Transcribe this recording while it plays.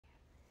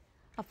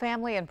A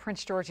family in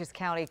Prince George's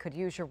County could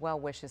use your well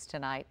wishes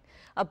tonight.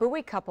 A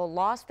Bowie couple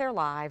lost their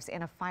lives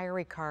in a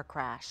fiery car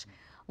crash.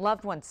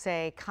 Loved ones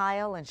say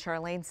Kyle and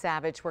Charlene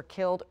Savage were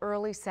killed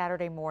early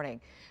Saturday morning.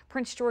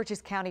 Prince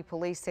George's County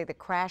police say the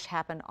crash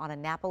happened on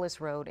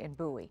Annapolis Road in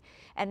Bowie.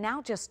 And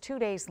now, just 2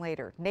 days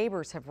later,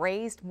 neighbors have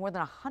raised more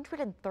than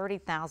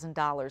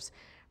 $130,000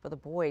 for the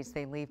boys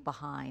they leave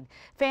behind.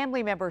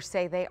 Family members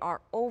say they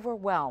are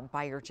overwhelmed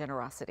by your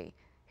generosity.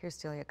 Here's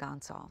Delia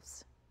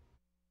Gonsalves.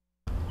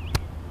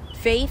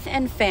 Faith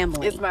and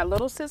family. It's my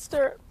little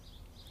sister,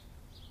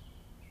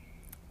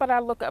 but I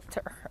look up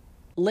to her.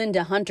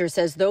 Linda Hunter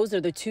says those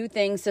are the two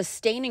things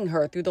sustaining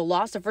her through the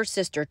loss of her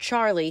sister,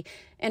 Charlie,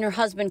 and her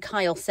husband,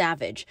 Kyle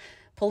Savage.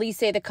 Police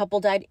say the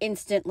couple died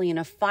instantly in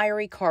a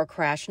fiery car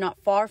crash not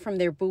far from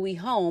their Bowie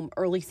home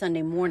early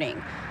Sunday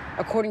morning.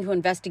 According to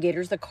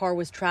investigators, the car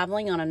was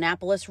traveling on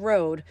Annapolis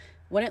Road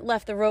when it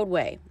left the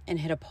roadway and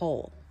hit a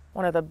pole.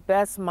 One of the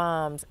best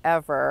moms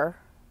ever.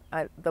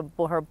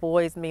 Her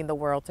boys mean the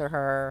world to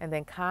her. And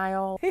then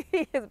Kyle,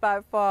 he is by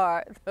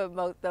far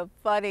the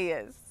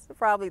funniest,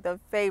 probably the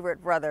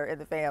favorite brother in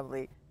the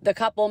family. The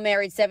couple,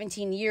 married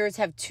 17 years,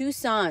 have two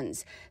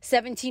sons.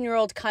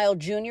 17-year-old Kyle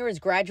Jr. is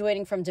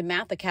graduating from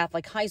DeMatha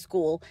Catholic High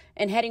School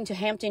and heading to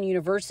Hampton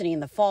University in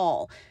the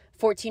fall.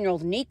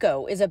 14-year-old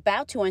Nico is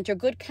about to enter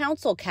Good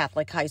Counsel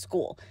Catholic High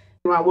School.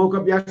 I woke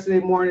up yesterday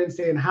morning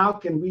saying, how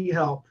can we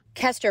help?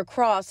 Kester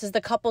Cross is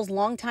the couple's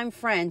longtime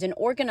friend and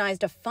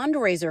organized a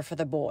fundraiser for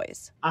the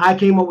boys. I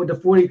came up with the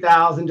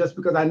 $40,000 just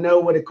because I know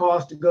what it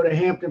costs to go to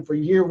Hampton for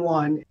year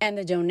one. And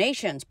the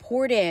donations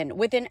poured in.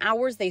 Within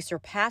hours, they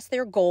surpassed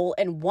their goal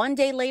and 1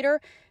 day later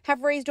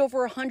have raised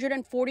over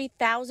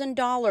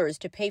 $140,000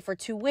 to pay for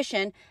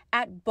tuition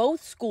at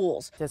both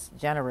schools. Just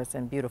generous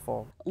and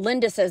beautiful.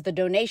 Linda says the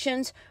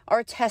donations are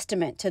a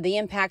testament to the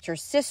impact her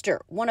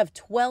sister, one of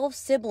 12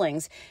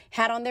 siblings,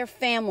 had on their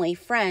family,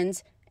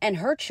 friends, and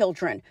her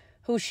children,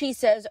 who she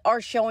says are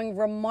showing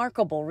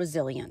remarkable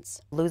resilience.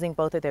 Losing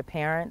both of their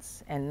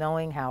parents and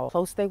knowing how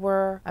close they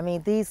were. I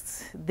mean,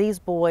 these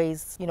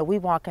boys, we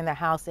walk in the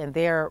house and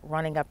they're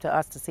running up to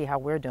us to see how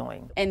we're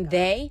doing. And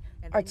they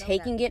are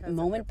taking it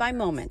moment by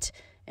moment,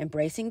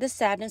 embracing the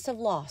sadness of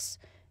loss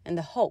and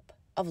the hope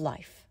of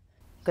life.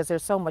 Because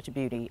there's so much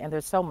beauty and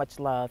there's so much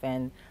love,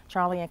 and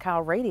Charlie and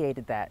Kyle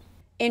radiated that.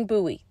 In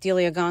Bowie,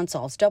 Delia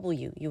Gonsalves,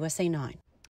 WUSA 9.